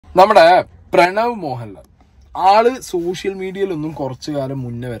നമ്മുടെ പ്രണവ് മോഹൻലാൽ ആള് സോഷ്യൽ മീഡിയയിലൊന്നും കുറച്ചു കാലം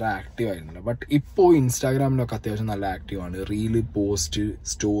മുന്നേ വരെ ആക്റ്റീവ് ആയിരുന്നില്ല. ബട്ട് ഇപ്പോൾ ഇൻസ്റ്റാഗ്രാമിലൊക്കെ അത്യാവശ്യം നല്ല ആക്റ്റീവാണ്. റീല്, പോസ്റ്റ്,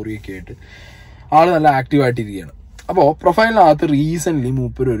 സ്റ്റോറി ഒക്കെ ആയിട്ട് ആള് നല്ല ആക്റ്റീവ് ആയിട്ടിരിക്കുകയാണ്. അപ്പോൾ പ്രൊഫൈലിനകത്ത് റീസെന്റ്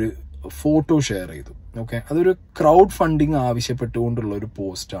മൂപ്പരൊരു ഫോട്ടോ ഷെയർ ചെയ്തു. ഓക്കെ, അതൊരു ക്രൗഡ് ഫണ്ടിങ് ആവശ്യപ്പെട്ടുകൊണ്ടുള്ള ഒരു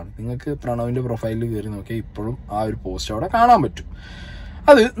പോസ്റ്റാണ്. നിങ്ങൾക്ക് പ്രണവിന്റെ പ്രൊഫൈലിൽ കയറി നോക്കിയാൽ ഇപ്പോഴും ആ ഒരു പോസ്റ്റ് അവിടെ കാണാൻ പറ്റും.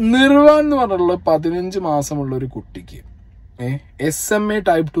 അത് നിർവാൻ എന്ന് പറഞ്ഞിട്ടുള്ള 15 മാസമുള്ള ഒരു കുട്ടിക്ക് SMA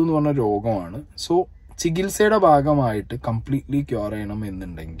type 2 എന്ന് പറഞ്ഞ രോഗമാണ്. സോ ചികിത്സയുടെ ഭാഗമായിട്ട് കംപ്ലീറ്റ്ലി ക്യൂർ ചെയ്യണം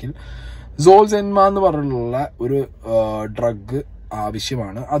എന്നുണ്ടെങ്കിൽ സോൾസെൻമ എന്ന് പറഞ്ഞിട്ടുള്ള ഒരു ഡ്രഗ്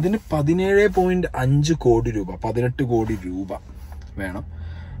ആവശ്യമാണ്. അതിന് 17.5 കോടി രൂപ, 18 കോടി രൂപ വേണം.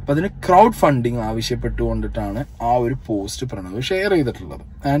 അപ്പൊ അതിന് ക്രൗഡ് ഫണ്ടിങ് ആവശ്യപ്പെട്ടുകൊണ്ടിട്ടാണ് ആ ഒരു പോസ്റ്റ് പ്രണവ് ഷെയർ ചെയ്തിട്ടുള്ളത്.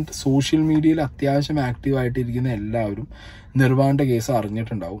 ആൻഡ് സോഷ്യൽ മീഡിയയിൽ അത്യാവശ്യം ആക്റ്റീവ് ആയിട്ടിരിക്കുന്ന എല്ലാവരും നിർവാന്റെ കേസ്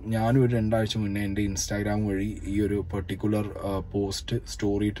അറിഞ്ഞിട്ടുണ്ടാവും. ഞാനും ഒരു 2 ആഴ്ച മുന്നേ എൻ്റെ ഇൻസ്റ്റാഗ്രാം വഴി ഈ ഒരു പെർട്ടിക്കുലർ പോസ്റ്റ്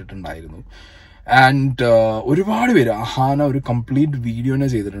സ്റ്റോറി ഇട്ടിട്ടുണ്ടായിരുന്നു. ആൻഡ് ഒരുപാട് പേര് അഹാന ഒരു കംപ്ലീറ്റ് വീഡിയോനെ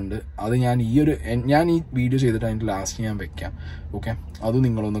ചെയ്തിട്ടുണ്ട്. അത് ഞാൻ ഈ വീഡിയോ ചെയ്തിട്ട് അതിൻ്റെ ലാസ്റ്റ് ഞാൻ വെക്കാം. ഓക്കെ, അത്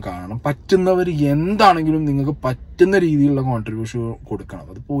നിങ്ങളൊന്ന് കാണണം. പറ്റുന്നവർ എന്താണെങ്കിലും നിങ്ങൾക്ക് പറ്റുന്ന രീതിയിലുള്ള കോൺട്രിബ്യൂഷൻ കൊടുക്കണം.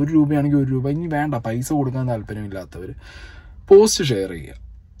 അതിപ്പോൾ 1 രൂപയാണെങ്കിൽ 1 രൂപ, ഇനി വേണ്ട പൈസ കൊടുക്കാൻ താല്പര്യമില്ലാത്തവർ പോസ്റ്റ് ഷെയർ ചെയ്യുക,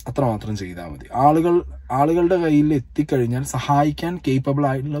 അത്രമാത്രം ചെയ്താൽ മതി. ആളുകളുടെ കയ്യിൽ എത്തിക്കഴിഞ്ഞാൽ സഹായിക്കാൻ കേപ്പബിൾ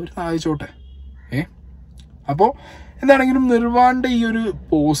ആയിട്ടുള്ളവർ സഹായിച്ചോട്ടെ. അപ്പോൾ എന്താണെങ്കിലും നിർവാന്റെ ഈ ഒരു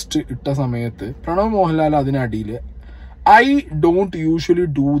പോസ്റ്റ് ഇട്ട സമയത്ത് Pranav Mohanlal അതിനടിയിൽ I don't usually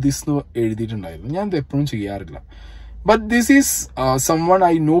do this എന്ന് എഴുതിയിട്ടുണ്ടായിരുന്നു. ഞാൻ ഇത് എപ്പോഴും ചെയ്യാറില്ല. But this is someone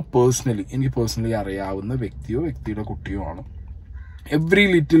I know personally. എനിക്ക് പേഴ്സണലി അറിയാവുന്ന വ്യക്തിയുടെ കുട്ടിയോ ആണ്. Every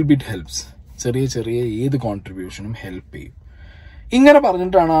little bit helps. ചെറിയ ഏത് കോൺട്രിബ്യൂഷനും ഹെൽപ്പ് ചെയ്യും. ഇങ്ങനെ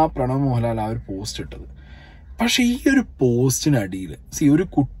പറഞ്ഞിട്ടാണ് ആ പ്രണവ് മോഹൻലാൽ ആ ഒരു പോസ്റ്റ് ഇട്ടത്. പക്ഷെ ഈ ഒരു പോസ്റ്റിനടിയിൽ ഒരു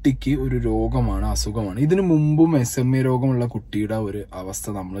കുട്ടിക്ക് ഒരു രോഗമാണ്, അസുഖമാണ്. ഇതിനു മുമ്പും SMA രോഗമുള്ള കുട്ടിയുടെ ഒരു അവസ്ഥ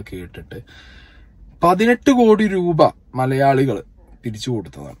നമ്മൾ കേട്ടിട്ട് 18 കോടി രൂപ മലയാളികൾ പിരിച്ചു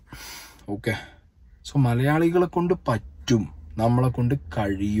കൊടുത്തതാണ്. ഓക്കെ, സോ മലയാളികളെ കൊണ്ട് പറ്റും, നമ്മളെ കൊണ്ട്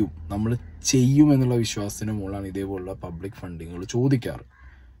കഴിയും, നമ്മൾ ചെയ്യും എന്നുള്ള വിശ്വാസത്തിന് മുകളിലാണ് ഇതേപോലുള്ള പബ്ലിക് ഫണ്ടിങ്ങുകൾ ചോദിക്കാറ്.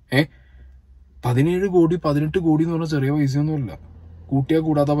 17 കോടി 18 കോടി എന്ന് പറഞ്ഞാൽ ചെറിയ പൈസയൊന്നുമില്ല, കൂട്ടിയാൽ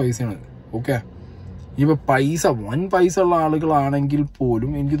കൂടാത്ത പൈസയാണ്. ഓക്കെ, ഇനിയിപ്പോൾ വൻ പൈസ ഉള്ള ആളുകളാണെങ്കിൽ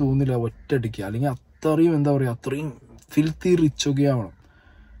പോലും എനിക്ക് തോന്നുന്നില്ല ഒറ്റയടിക്ക്, അല്ലെങ്കിൽ അത്രയും ഫിൽത്തി റിച്ച് ഒക്കെ ആവണം.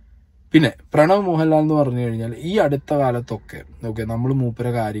 പിന്നെ പ്രണവ് മോഹൻലാൽ എന്ന് പറഞ്ഞു കഴിഞ്ഞാൽ ഈ അടുത്ത കാലത്തൊക്കെ ഓക്കെ നമ്മൾ മൂപ്പര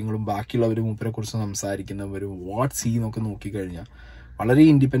കാര്യങ്ങളും ബാക്കിയുള്ളവർ മൂപ്പരെ കുറിച്ച് സംസാരിക്കുന്നവരും വാട്ട്സീന്നൊക്കെ നോക്കിക്കഴിഞ്ഞാൽ വളരെ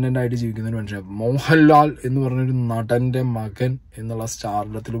ഇൻഡിപെൻഡന്റ് ആയിട്ട് ജീവിക്കുന്ന ഒരു മനുഷ്യൻ. മോഹൻലാൽ എന്ന് പറഞ്ഞൊരു നടന്റെ മകൻ എന്നുള്ള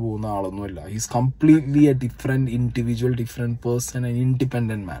സ്റ്റാർഡത്തിൽ പോകുന്ന ആളൊന്നുമല്ല. Is completely A different individual, different person, an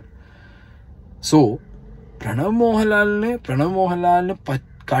independent man. So Pranav മോഹൻലാലിന്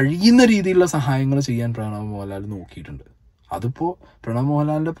കഴിയുന്ന രീതിയിലുള്ള സഹായങ്ങൾ ചെയ്യാൻ പ്രണവ് മോഹൻലാൽ നോക്കിയിട്ടുണ്ട്. അതിപ്പോ പ്രണവ്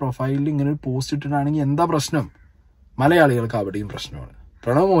മോഹൻലാലിന്റെ പ്രൊഫൈലിൽ ഇങ്ങനെ ഒരു പോസ്റ്റ് ഇട്ടിട്ടാണെങ്കിൽ എന്താ പ്രശ്നം? മലയാളികൾക്ക് അവിടെയും പ്രശ്നമാണ്.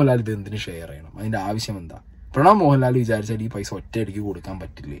 പ്രണവ് മോഹൻലാൽ ഇത് എന്തിനു ഷെയർ ചെയ്യണം? അതിന്റെ ആവശ്യം എന്താ? പ്രണവ് മോഹൻലാൽ വിചാരിച്ചാൽ ഈ പൈസ ഒറ്റയടിക്ക് കൊടുക്കാൻ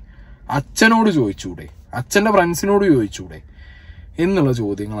പറ്റില്ലേ? അച്ഛനോട് ചോദിച്ചൂടെ? അച്ഛന്റെ ഫ്രണ്ട്സിനോട് ചോദിച്ചൂടെ? എന്നുള്ള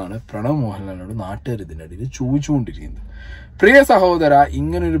ചോദ്യങ്ങളാണ് പ്രണവ് മോഹൻലാലിനോട് നാട്ടുകാർ ഇതിനിടയിൽ ചോദിച്ചുകൊണ്ടിരിക്കുന്നത്. പ്രിയ സഹോദര,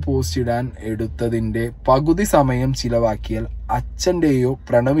 ഇങ്ങനൊരു പോസ്റ്റ് ഇടാൻ എടുത്തതിന്റെ പകുതി സമയം ചിലവാക്കിയാൽ അച്ഛന്റെയോ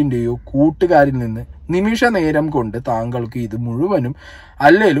പ്രണവിന്റെയോ കൂട്ടുകാരിൽ നിന്ന് നിമിഷ നേരം കൊണ്ട് താങ്കൾക്ക് ഇത് മുഴുവനും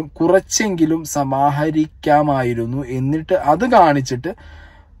അല്ലേലും കുറച്ചെങ്കിലും സമാഹരിക്കാമായിരുന്നു. എന്നിട്ട് അത് കാണിച്ചിട്ട്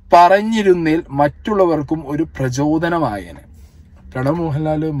പറഞ്ഞിരുന്നേൽ മറ്റുള്ളവർക്കും ഒരു പ്രചോദനമായേനെ.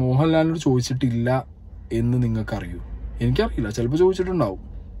 പ്രണവ് മോഹൻലാലിനോട് ചോദിച്ചിട്ടില്ല എന്ന് നിങ്ങൾക്കറിയൂ? എനിക്കറിയില്ല. ചിലപ്പോൾ ചോദിച്ചിട്ടുണ്ടാവും,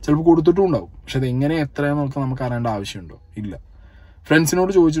 ചിലപ്പോൾ കൊടുത്തിട്ടും ഉണ്ടാവും. പക്ഷെ അത് എങ്ങനെ എത്രയാന്നൊക്കെ നമുക്ക് അറിയേണ്ട ആവശ്യമുണ്ടോ? ഇല്ല.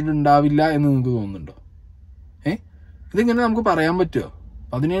 ഫ്രണ്ട്സിനോട് ചോദിച്ചിട്ടുണ്ടാവില്ല എന്ന് നിങ്ങൾക്ക് തോന്നുന്നുണ്ടോ? ഇതിങ്ങനെ നമുക്ക് പറയാൻ പറ്റുമോ?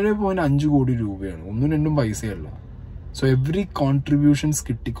 17.5 കോടി രൂപയാണ്, 1-2 പൈസയല്ല. സോ എവറി കോൺട്രിബ്യൂഷൻസ്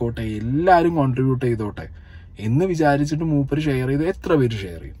കിട്ടിക്കോട്ടെ, എല്ലാവരും കോൺട്രിബ്യൂട്ട് ചെയ്തോട്ടെ എന്ന് വിചാരിച്ചിട്ട് മൂപ്പര് ഷെയർ ചെയ്ത് എത്ര പേര്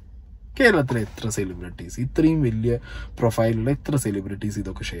ഷെയർ ചെയ്യും? കേരളത്തിലെ എത്ര സെലിബ്രിറ്റീസ്, ഇത്രയും വലിയ പ്രൊഫൈലുള്ള എത്ര സെലിബ്രിറ്റീസ്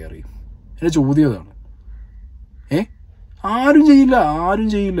ഇതൊക്കെ ഷെയർ ചെയ്യും? എന്റെ ചോദ്യം അതാണ്. ആരും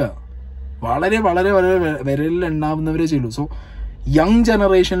ചെയ്യില്ല. വളരെ വിരലിൽ എണ്ണാവുന്നവരെ ചെയ്യൂ. സോ യങ്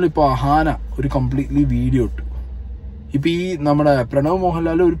ജനറേഷനിൽ ഇപ്പോൾ അഹാന ഒരു കംപ്ലീറ്റ്ലി വീഡിയോ ഇട്ടു. ഇപ്പൊ ഈ നമ്മുടെ പ്രണവ്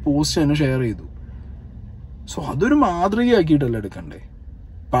മോഹൻലാൽ ഒരു പോസ്റ്റ് തന്നെ ഷെയർ ചെയ്തു. സോ അതൊരു മാതൃകയാക്കിയിട്ടല്ല എടുക്കണ്ടേ?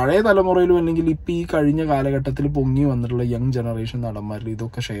 പഴയ തലമുറയിലും അല്ലെങ്കിൽ ഇപ്പൊ ഈ കഴിഞ്ഞ കാലഘട്ടത്തിൽ പൊങ്ങി വന്നിട്ടുള്ള യങ് ജനറേഷൻ നടന്മാരിൽ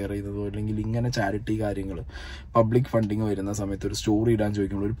ഇതൊക്കെ ഷെയർ ചെയ്തതോ അല്ലെങ്കിൽ ഇങ്ങനെ ചാരിറ്റി കാര്യങ്ങൾ പബ്ലിക് ഫണ്ടിങ് വരുന്ന സമയത്ത് ഒരു സ്റ്റോറി ഇടാൻ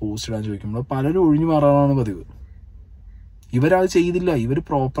ചോദിക്കുമ്പോൾ, ഒരു പോസ്റ്റ് ഇടാൻ ചോദിക്കുമ്പോൾ പലരും ഒഴിഞ്ഞു മാറാനാണ് പതിവ്. ഇവരത് ചെയ്തില്ല. ഇവർ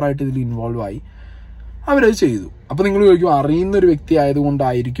പ്രോപ്പറായിട്ട് ഇതിൽ ഇൻവോൾവ് ആയി, അവരത് ചെയ്തു. അപ്പൊ നിങ്ങൾ ചോദിക്കും അറിയുന്ന ഒരു വ്യക്തി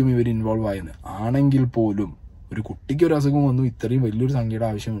ആയതുകൊണ്ടായിരിക്കും ഇവർ ഇൻവോൾവ് ആയെന്ന്. ആണെങ്കിൽ പോലും ഒരു കുട്ടിക്ക് ഒരു അസുഖം വന്നു, ഇത്രയും വലിയൊരു സംഖ്യയുടെ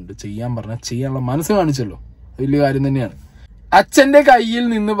ആവശ്യമുണ്ട്, ചെയ്യാൻ പറഞ്ഞാൽ ചെയ്യാനുള്ള മനസ്സ് കാണിച്ചല്ലോ, വലിയ കാര്യം തന്നെയാണ്. അച്ഛന്റെ കയ്യിൽ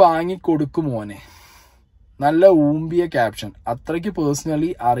നിന്ന് വാങ്ങി കൊടുക്കും മോനെ. നല്ല ഊമ്പിയ ക്യാപ്ഷൻ. അത്രയ്ക്ക് പേഴ്സണലി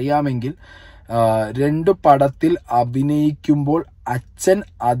അറിയാമെങ്കിൽ 2 പടത്തിൽ അഭിനയിക്കുമ്പോൾ അച്ഛൻ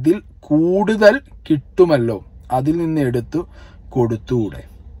അതിൽ കൂടുതൽ കിട്ടുമല്ലോ, അതിൽ നിന്ന് എടുത്തു കൊടുത്തുകൂടെ?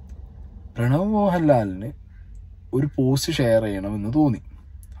 പ്രണവ് മോഹൻലാലിന് ഒരു പോസ്റ്റ് ഷെയർ ചെയ്യണമെന്ന് തോന്നി.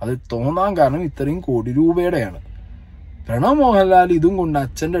 അത് തോന്നാൻ കാരണം ഇത്രയും കോടി രൂപയുടെയാണ്. പ്രണവ് മോഹൻലാൽ ഇതും കൊണ്ട്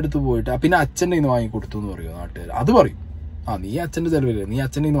അച്ഛൻ്റെ അടുത്ത് പോയിട്ട് പിന്നെ അച്ഛൻ്റെ ഇന്ന് വാങ്ങിക്കൊടുത്തു എന്ന് പറയുമോ നാട്ടുകാർ? അത് പറയും. നീ അച്ഛൻ്റെ ചെലവില്ലേ, നീ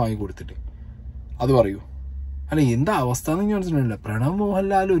അച്ഛൻ്റെ ഇന്ന് വാങ്ങിക്കൊടുത്തിട്ട് അത് പറയൂ. അല്ല, എന്താ അവസ്ഥ എന്ന് എനിക്ക് മനസ്സിലായില്ല. പ്രണവ്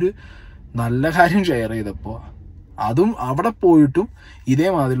മോഹൻലാൽ ഒരു നല്ല കാര്യം ഷെയർ ചെയ്തപ്പോൾ അതും അവിടെ പോയിട്ടും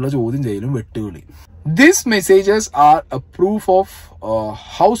ഇതേമാതിരിയുള്ള ചോദ്യം ചെയ്യലും വെട്ടുകളി. These messages are a proof of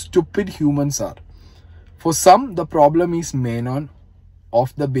how stupid humans are. For some, the problem is Menon of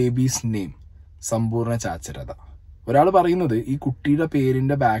the baby's name. സമ്പൂർണ്ണ ചാച്ചരത. ഒരാൾ പറയുന്നത് ഈ കുട്ടിയുടെ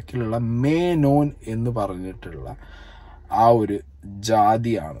പേരിന്റെ ബാക്കിലുള്ള മേനോൻ എന്ന് പറഞ്ഞിട്ടുള്ള ആ ഒരു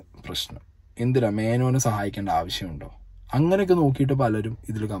ജാതിയാണ് പ്രശ്നം. എന്തിനാ മേനോനെ സഹായിക്കേണ്ട ആവശ്യമുണ്ടോ? അങ്ങനെയൊക്കെ നോക്കിയിട്ട് പലരും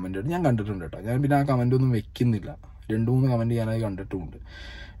ഇതിൽ കമന്റ് ഇടും. ഞാൻ കണ്ടിട്ടുണ്ട് കേട്ടോ. ഞാൻ പിന്നെ ആ കമന്റ് ഒന്നും വെക്കുന്നില്ല. 2-3 കമന്റ് ഞാനത് കണ്ടിട്ടുമുണ്ട്.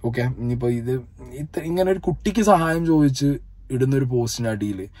 ഓക്കെ, ഇനിയിപ്പോൾ ഇങ്ങനെ ഒരു കുട്ടിക്ക് സഹായം ചോദിച്ച് ഇടുന്നൊരു പോസ്റ്റിന്റെ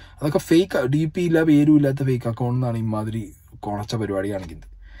അടിയിൽ അതൊക്കെ ഫേക്ക്, DP ഇല്ല, പേരും ഇല്ലാത്ത ഫേക്ക് അക്കൗണ്ട് എന്നാണ് ഇമാതിരി കൊണച്ച പരിപാടി കാണിക്കുന്നത്.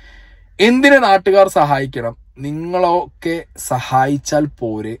 എന്തിനെ നാട്ടുകാർ സഹായിക്കണം? നിങ്ങളൊക്കെ സഹായിച്ചാൽ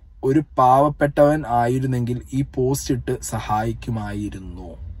പോരെ? ഒരു പാവപ്പെട്ടവൻ ആയിരുന്നെങ്കിൽ ഈ പോസ്റ്റ് ഇട്ട് സഹായിക്കുമായിരുന്നു.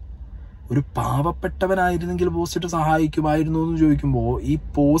 ഒരു പാവപ്പെട്ടവനായിരുന്നെങ്കിൽ പോസ്റ്റ് ഇട്ട് സഹായിക്കുമായിരുന്നു എന്ന് ചോദിക്കുമ്പോൾ ഈ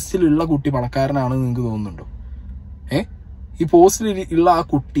പോസ്റ്റിലുള്ള കുട്ടി പണക്കാരനാണെന്ന് നിങ്ങൾക്ക് തോന്നുന്നുണ്ടോ? ഈ പോസ്റ്റിൽ ഉള്ള ആ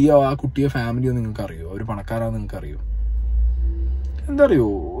കുട്ടിയോ ഫാമിലിയോ നിങ്ങൾക്ക് അറിയോ? ഒരു പണക്കാരാന്ന് നിങ്ങൾക്ക് അറിയോ? എന്താ അറിയോ,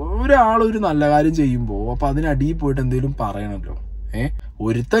 ഒരാളൊരു നല്ല കാര്യം ചെയ്യുമ്പോൾ അപ്പൊ അതിനടിയിൽ പോയിട്ട് എന്തെങ്കിലും പറയണല്ലോ.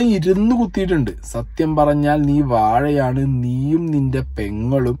 ഒരുത്തൻ ഇരുന്ന് കുത്തിയിട്ടുണ്ട്. സത്യം പറഞ്ഞാൽ നീ വാഴയാണ്, നീയും നിന്റെ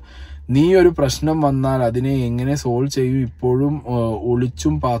പെങ്ങളും. നീ ഒരു പ്രശ്നം വന്നാൽ അതിനെ എങ്ങനെ സോൾവ് ചെയ്യും? ഇപ്പോഴും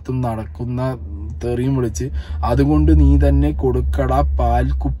ഒളിച്ചും പാത്തും നടക്കുന്ന തെറിയും വിളിച്ച് അതുകൊണ്ട് നീ തന്നെ കൊടുക്കടാ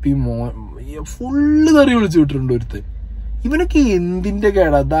പാൽക്കുപ്പി ഫുള്ള് തെറി വിളിച്ചു വിട്ടിട്ടുണ്ട് ഒരുത്തൻ. ഇവനൊക്കെ എന്തിന്റെ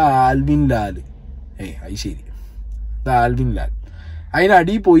കേടാ? ആൽവിൻ ലാല്. അത് ശരി, ആൽവിൻ ലാൽ.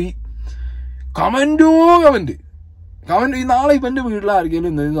 അതിനടിയിൽ പോയി കമന്റ്. ഈ നാളെ ഇവന്റെ വീട്ടിൽ ആർക്കെങ്കിലും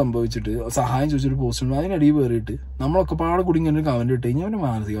എന്തെങ്കിലും സംഭവിച്ചിട്ട് സഹായം ചോദിച്ചിട്ട് പോസ്റ്റ് ഉണ്ട്, അതിനടിയിൽ കയറിയിട്ട് നമ്മളൊക്കെ പാടെ കൂടി ഇങ്ങനെ കമന്റ് ഇട്ട് കഴിഞ്ഞാൽ അവന്റെ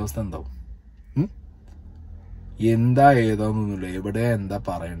മാനസികാവസ്ഥ എന്താവും? എന്താ ഏതാന്നൊന്നുമില്ല, എവിടെ എന്താ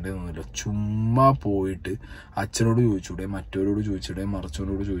പറയണ്ടതെന്നൊന്നുമില്ല. ചുമ്മാ പോയിട്ട് അച്ഛനോട് ചോദിച്ചൂടെ, മറ്റവരോട് ചോദിച്ചൂടെ,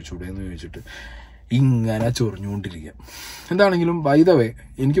 മറിച്ചവനോട് ചോദിച്ചൂടെ എന്ന് ചോദിച്ചിട്ട് ഇങ്ങനെ ചൊറിഞ്ഞുകൊണ്ടിരിക്കുക. എന്താണെങ്കിലും ബൈ ദ വേ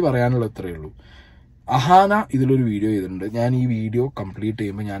എനിക്ക് പറയാനുള്ള ഇത്രയേ ഉള്ളൂ. അഹാന ഇതിലൊരു വീഡിയോ ചെയ്തിട്ടുണ്ട്. ഞാൻ ഈ വീഡിയോ കംപ്ലീറ്റ്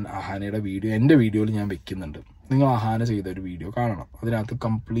ചെയ്യുമ്പോൾ ഞാൻ അഹാനയുടെ വീഡിയോ എൻ്റെ വീഡിയോയിൽ ഞാൻ വെക്കുന്നുണ്ട്. നിങ്ങൾ അഹാന ചെയ്ത ഒരു വീഡിയോ കാണണം. അതിനകത്ത്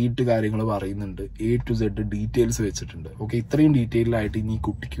കംപ്ലീറ്റ് കാര്യങ്ങൾ പറയുന്നുണ്ട്, A to Z ഡീറ്റെയിൽസ് വെച്ചിട്ടുണ്ട്. ഓക്കെ, ഇത്രയും ഡീറ്റെയിലായിട്ട് ഇനി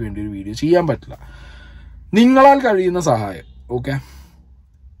കുട്ടിക്ക് വേണ്ടി ഒരു വീഡിയോ ചെയ്യാൻ പറ്റില്ല. നിങ്ങളാൽ കഴിയുന്ന സഹായം, ഓക്കെ,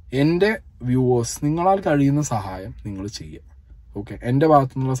 എൻ്റെ വ്യൂവേഴ്സ്, നിങ്ങളാൽ കഴിയുന്ന സഹായം നിങ്ങൾ ചെയ്യുക. ഓക്കെ, എൻ്റെ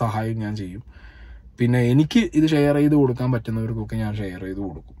ഭാഗത്തു നിന്നുള്ള സഹായം ഞാൻ ചെയ്യും. പിന്നെ എനിക്ക് ഇത് ഷെയർ ചെയ്ത് കൊടുക്കാൻ പറ്റുന്നവർക്കൊക്കെ ഞാൻ ഷെയർ ചെയ്ത്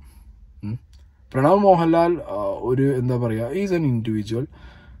കൊടുക്കും. പ്രണവ് മോഹൻലാൽ ഒരു എന്താ പറയുക, is an individual.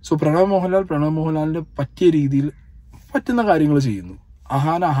 So Pranav മോഹൻലാലിന്റെ പറ്റിയ രീതിയിൽ പറ്റുന്ന കാര്യങ്ങൾ ചെയ്യുന്നു.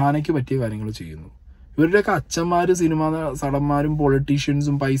 അഹാനയ്ക്ക് പറ്റിയ കാര്യങ്ങൾ ചെയ്യുന്നു. ഇവരുടെയൊക്കെ അച്ഛന്മാര് സിനിമാ നടന്മാരും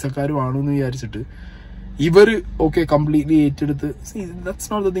പൊളിറ്റീഷ്യൻസും പൈസക്കാരും ആണെന്ന് വിചാരിച്ചിട്ട് ഇവര് ഓക്കെ കംപ്ലീറ്റ്ലി ഏറ്റെടുത്ത്, ദാറ്റ്സ്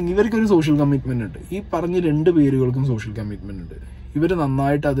നോട്ട് ദ തിങ്. ഇവർക്കൊരു സോഷ്യൽ കമ്മിറ്റ്മെന്റ് ഉണ്ട്. ഈ പറഞ്ഞ 2 പേരുകൾക്കും സോഷ്യൽ കമ്മിറ്റ്മെന്റ് ഉണ്ട്. ഇവര്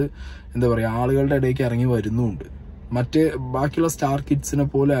നന്നായിട്ട് അത് എന്താ പറയുക ആളുകളുടെ ഇടയ്ക്ക് ഇറങ്ങി വരുന്നുമുണ്ട്. മറ്റേ ബാക്കിയുള്ള സ്റ്റാർ കിഡ്സിനെ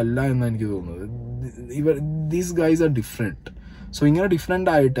പോലെ അല്ല എന്നാണ് എനിക്ക് തോന്നുന്നത്. These guys are different. So ഇങ്ങനെ ഡിഫറെന്റ്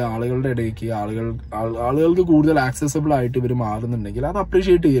ആയിട്ട് ആളുകളുടെ ഇടയ്ക്ക് ആളുകൾക്ക് കൂടുതൽ ആക്സസബിൾ ആയിട്ട് ഇവർ മാറുന്നുണ്ടെങ്കിൽ അത്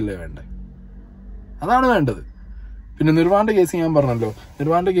അപ്രീഷിയേറ്റ് ചെയ്യല്ലേ വേണ്ടേ? അതാണ് വേണ്ടത്. പിന്നെ നിർവാന്റെ കേസ് ഞാൻ പറഞ്ഞല്ലോ,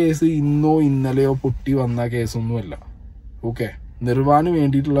 നിർവാന്റെ കേസ് ഇന്നോ ഇന്നലെയോ പൊട്ടി വന്ന കേസൊന്നുമല്ല. ഓക്കെ, നിർവാന്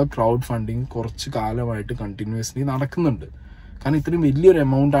വേണ്ടിയിട്ടുള്ള ക്രൗഡ് ഫണ്ടിങ് കുറച്ച് കാലമായിട്ട് കണ്ടിന്യൂസ്ലി നടക്കുന്നുണ്ട്. കാരണം ഇത്രയും വലിയൊരു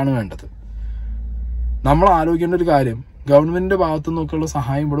എമൗണ്ട് ആണ് വേണ്ടത്. നമ്മൾ ആലോചിക്കേണ്ട ഒരു കാര്യം, ഗവൺമെന്റിന്റെ ഭാഗത്തു നിന്നൊക്കെയുള്ള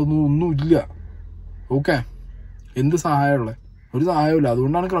സഹായം ഇവിടെ ഒന്നുമില്ല. ഓക്കെ, എന്ത് സഹായമുള്ളത്? ഒരു സഹായമില്ല.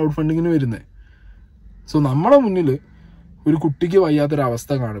 അതുകൊണ്ടാണ് ക്രൗഡ് ഫണ്ടിങ്ങിന് വരുന്നത്. സോ നമ്മുടെ മുന്നിൽ ഒരു കുട്ടിക്ക്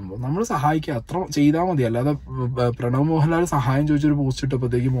വയ്യാത്തൊരവസ്ഥ കാണുമ്പോൾ നമ്മൾ സഹായിക്കുക, അത്ര ചെയ്താൽ മതി. അല്ലാതെ പ്രണവ് മോഹൻലാൽ സഹായം ചോദിച്ചൊരു പോസ്റ്റ്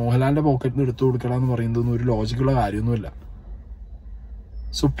ഇട്ടപ്പോഴത്തേക്ക് മോഹൻലാലിന്റെ പോക്കറ്റിൽ നിന്ന് എടുത്തു കൊടുക്കണം എന്ന് പറയുന്നതൊന്നും ഒരു ലോജിക്കുള്ള കാര്യമൊന്നുമില്ല.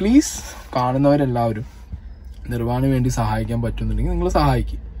 സോ പ്ലീസ് കാണുന്നവരെല്ലാവരും നിർവാന് വേണ്ടി സഹായിക്കാൻ പറ്റുന്നുണ്ടെങ്കിൽ നിങ്ങൾ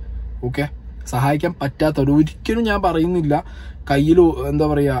സഹായിക്കും. ഓക്കെ, സഹായിക്കാൻ പറ്റാത്തവർ ഒരിക്കലും ഞാൻ പറയുന്നില്ല കയ്യിൽ എന്താ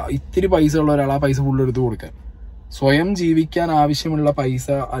പറയുക ഇത്തിരി പൈസ ഉള്ള ഒരാൾ ആ പൈസ ഫുള്ള് എടുത്ത് കൊടുക്കാൻ. സ്വയം ജീവിക്കാൻ ആവശ്യമുള്ള പൈസ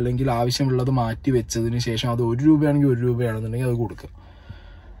അല്ലെങ്കിൽ ആവശ്യമുള്ളത് മാറ്റി വെച്ചതിന് ശേഷം അത് 1 രൂപയാണെങ്കിൽ 1 രൂപയാണെന്നുണ്ടെങ്കിൽ അത് കൊടുക്കുക.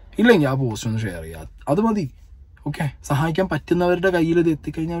 ഇല്ലെങ്കിൽ ആ പോസ്റ്റ് ഒന്ന് ഷെയർ ചെയ്യുക, അത് മതി. ഓക്കെ, സഹായിക്കാൻ പറ്റുന്നവരുടെ കയ്യിൽ ഇത്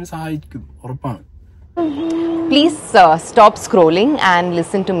എത്തിക്കഴിഞ്ഞാൽ അവർ സഹായിക്കും, ഉറപ്പാണ്. Please stop scrolling and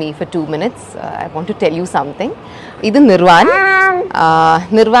listen to me for 2 minutes. I want to tell you something. This is Nirvan.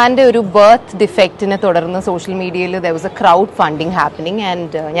 Nirvan's birth defect in social media, there was a crowdfunding happening,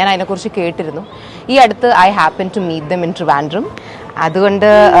 and I happened to meet them in Trivandrum. I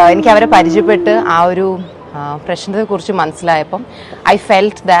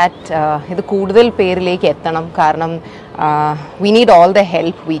felt that we need all the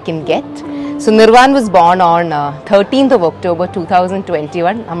help we can get. So Nirvan was born on 13th of October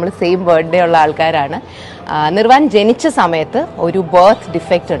 2021. We have the same birthday. Nirvan jenicha samayathu oru birth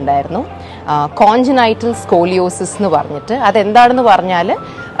defect undairunnu. Congenital scoliosis nu parnittu adu endaannu parnal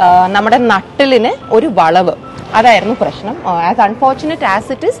nammade nattiline oru valavu അതായിരുന്നു പ്രശ്നം. As unfortunate as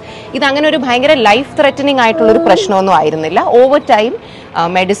it is, ഇതങ്ങനെ ഒരു ഭയങ്കര life threatening ആയിട്ടുള്ളൊരു പ്രശ്നമൊന്നും ആയിരുന്നില്ല. Over time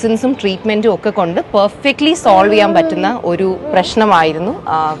മെഡിസിൻസും ട്രീറ്റ്മെൻറ്റും ഒക്കെ കൊണ്ട് പെർഫെക്റ്റ്ലി സോൾവ് ചെയ്യാൻ പറ്റുന്ന ഒരു പ്രശ്നമായിരുന്നു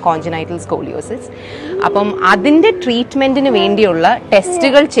കോൺജനൈറ്റൽ സ്കോളിയോസിസ്. അപ്പം അതിൻ്റെ ട്രീറ്റ്മെൻറ്റിന് വേണ്ടിയുള്ള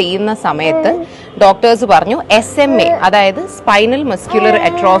ടെസ്റ്റുകൾ ചെയ്യുന്ന സമയത്ത് ഡോക്ടേഴ്സ് പറഞ്ഞു SMA, അതായത് സ്പൈനൽ മസ്ക്യുലർ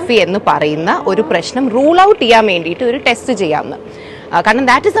അട്രോഫി എന്ന് പറയുന്ന ഒരു പ്രശ്നം റൂൾ ഔട്ട് ചെയ്യാൻ വേണ്ടിയിട്ട് ഒരു ടെസ്റ്റ് ചെയ്യാമെന്ന്. കാരണം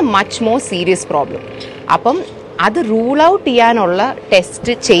that is A much more serious problem. അപ്പം അത് റൂൾ ഔട്ട് ചെയ്യാനുള്ള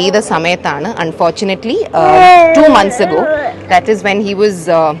ടെസ്റ്റ് ചെയ്ത സമയത്താണ് unfortunately 2 months ago, that is when he was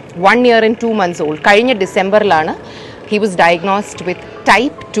 1 year and 2 months old, കഴിഞ്ഞ ഡിസംബറിലാണ് he was diagnosed with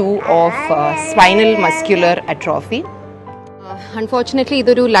type 2 of spinal muscular atrophy. Unfortunately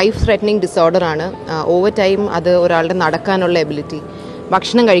ഇതൊരു life threatening disorder ആണ്. Over time അത് ഒരാളുടെ നടക്കാനുള്ള എബിലിറ്റി,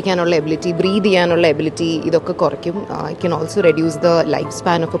 ഭക്ഷണം കഴിക്കാനുള്ള എബിലിറ്റി, ബ്രീത് ചെയ്യാനുള്ള എബിലിറ്റി ഇതൊക്കെ കുറയ്ക്കും. It can also reduce the life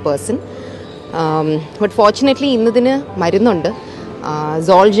span of A person. But fortunately ഇന്നതിന് മരുന്നുണ്ട്.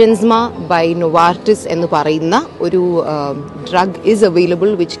 സോൾജൻസ്മ ബൈ നൊവാർട്ടിസ് എന്ന് പറയുന്ന ഒരു drug is available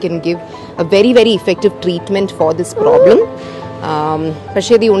which Ken give A very very effective treatment for this problem.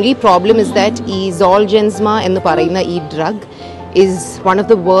 പക്ഷേ the only problem is that ഈ Zolgensma എന്ന് പറയുന്ന ഈ drug is one of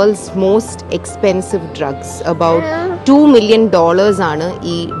the world's most expensive drugs. About $2 million ആണ്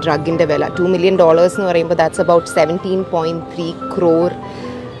ഈ ഡ്രഗിൻ്റെ വില. $2 million എന്ന് പറയുമ്പോൾ that's about 17.3 crore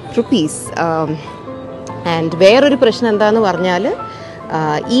rupees. And വേറൊരു പ്രശ്നം എന്താണെന്ന് പറഞ്ഞാൽ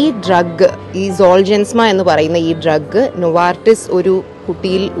ഈ ഡ്രഗ്, ഈ സോൾജൻസ്മ എന്ന് പറയുന്ന ഈ ഡ്രഗ് നൊവാർട്ടിസ് ഒരു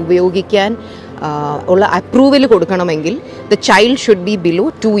കുട്ടിയിൽ ഉപയോഗിക്കാൻ ഉള്ള അപ്രൂവൽ കൊടുക്കണമെങ്കിൽ the child should be below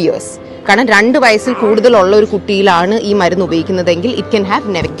 2 years. കാരണം 2 വയസ്സിൽ കൂടുതലുള്ള ഒരു കുട്ടിയിലാണ് ഈ മരുന്ന് ഉപയോഗിക്കുന്നതെങ്കിൽ it can have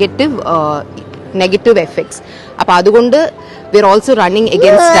negative effects. അപ്പോൾ അതുകൊണ്ട് V are also running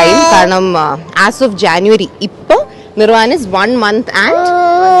against time. കാരണം ആസ് ഓഫ് ജാനുവരി ഇപ്പോൾ നിർവാൻ is 1 month and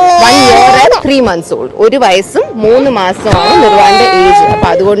 1 year and 3 months old. 1 വയസ്സും 3 മാസമാണ് നിർവാന്റെ ഏജ്. അപ്പോൾ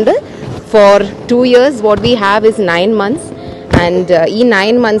അതുകൊണ്ട് four 2 years what we have is 9 months. And ഈ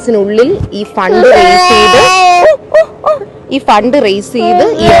 9 monthsനുള്ളിൽ ഈ ഫണ്ട് റേസ് ചെയ്ത്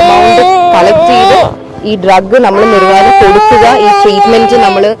ഈ എമൗണ്ട് കളക്ട് ചെയ്ത് ഈ ഡ്രഗ് നമ്മൾ നിർവാഹം കൊടുക്കുക. ഈ ട്രീറ്റ്മെന്റ്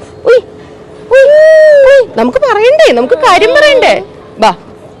നമുക്ക് പറയണ്ടേ, നമുക്ക് കാര്യം പറയണ്ടേ, ബാ.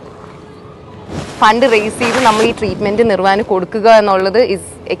 ഫണ്ട് റേസ് ചെയ്ത് നമ്മൾ ഈ ട്രീറ്റ്മെന്റ് നിർവാഹം കൊടുക്കുക എന്നുള്ളത് is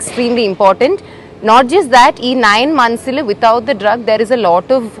extremely important. Not just that, ഈ 9 months without the drug there is a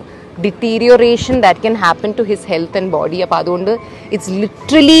lot of deterioration that can happen to his health and body. അപ്പോൾ അതുകൊണ്ട് it's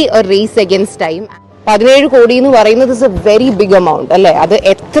literally a race against time. 17 കോടി എന്ന് പറയുന്നത് is a very big amount അല്ലേ? അത്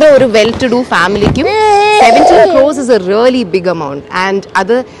എത്ര ഒരു വെൽ ടു ഡു ഫാമിലിക്കും 17 crores is a really big amount. And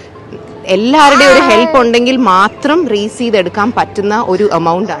അത് എല്ലാവരുടെയും ഒരു ഹെൽപ്പ് ഉണ്ടെങ്കിൽ മാത്രം റേസ് ചെയ്തെടുക്കാൻ പറ്റുന്ന ഒരു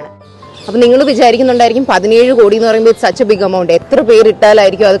എമൗണ്ട് ആണ്. അപ്പം നിങ്ങൾ വിചാരിക്കുന്നുണ്ടായിരിക്കും 17 കോടി എന്ന് പറയുമ്പോൾ it's such A big amount, എത്ര പേര്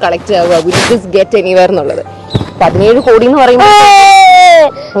ഇട്ടാലായിരിക്കും അത് കളക്ട് ആവുക, വിൽ ദിസ് ഗെറ്റ് എനിവെയർ എന്നുള്ളത്. 17 കോടി എന്ന് പറയുമ്പോൾ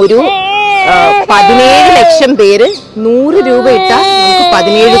ഒരു 17 ലക്ഷം പേര് 100 രൂപ ഇട്ടാൽ നമുക്ക്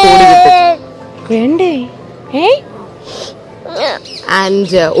 17 കോടി കിട്ടും. വേണ്ടേ?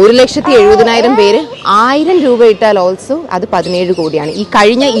 ആൻഡ് 1,70,000 പേര് 1000 രൂപ ഇട്ടാൽ ഓൾസോ അത് 17 കോടിയാണ്. ഈ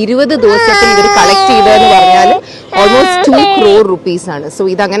കഴിഞ്ഞ 20 ദിവസത്തിൽ ഇവർ കളക്ട് ചെയ്തതെന്ന് പറഞ്ഞാൽ ഓൾമോസ്റ്റ് 2 crore rupees ആണ്. സോ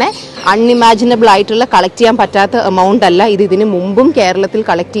ഇതങ്ങനെ അൺഇമാജിനബിൾ ആയിട്ടുള്ള കളക്ട് ചെയ്യാൻ പറ്റാത്ത എമൗണ്ട് അല്ല. ഇതിന് മുമ്പും കേരളത്തിൽ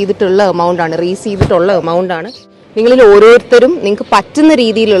കളക്ട് ചെയ്തിട്ടുള്ള എമൗണ്ട് ആണ്, റേസ് ചെയ്തിട്ടുള്ള എമൗണ്ട് ആണ്. നിങ്ങളിൽ ഓരോരുത്തരും നിങ്ങൾക്ക് പറ്റുന്ന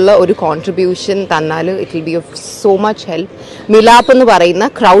രീതിയിലുള്ള ഒരു കോൺട്രിബ്യൂഷൻ തന്നാൽ it will be of so much help. മിലാപ്പ് എന്ന് പറയുന്ന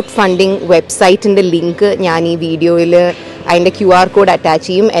ക്രൗഡ് ഫണ്ടിങ് വെബ്സൈറ്റിൻ്റെ ലിങ്ക് ഞാൻ ഈ വീഡിയോയിൽ അതിൻ്റെ QR കോഡ് അറ്റാച്ച്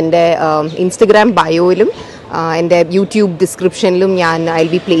ചെയ്യും. എൻ്റെ ഇൻസ്റ്റഗ്രാം ബയോയിലും എൻ്റെ യൂട്യൂബ് ഡിസ്ക്രിപ്ഷനിലും ഞാൻ I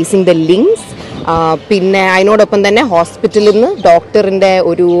will be placing the links. പിന്നെ അതിനോടൊപ്പം തന്നെ ഹോസ്പിറ്റലിൽ നിന്ന് ഡോക്ടറിൻ്റെ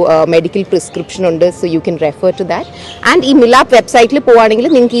ഒരു മെഡിക്കൽ പ്രിസ്ക്രിപ്ഷൻ ഉണ്ട്. So you can refer to that. And ഈ മിലാപ്പ് വെബ്സൈറ്റിൽ പോവുകയാണെങ്കിൽ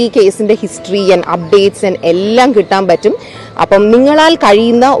നിങ്ങൾക്ക് ഈ കേസിൻ്റെ ഹിസ്റ്ററി ആൻഡ് അപ്ഡേറ്റ്സ് ആൻഡ് എല്ലാം കിട്ടാൻ പറ്റും. അപ്പം നിങ്ങളാൽ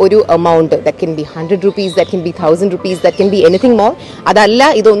കഴിയുന്ന ഒരു amount, that can be 100 rupees, that can be 1000 rupees, that can be anything more. അതല്ല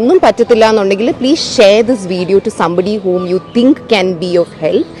ഇതൊന്നും പറ്റത്തില്ല എന്നുണ്ടെങ്കിൽ please share this video to somebody whom you think can be of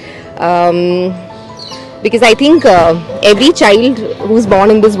help. because I think every child who's born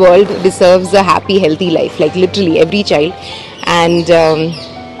in this world deserves a happy, healthy life, like literally every child. And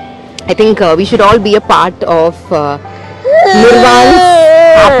I think we should all be a part of Nirvan's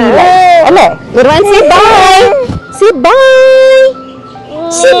happy life. Hello, Nirvan, say bye. Say bye.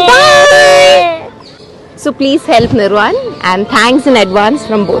 Say bye. So please help Nirvan, and thanks in advance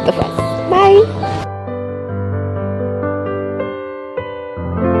from both of us. Bye.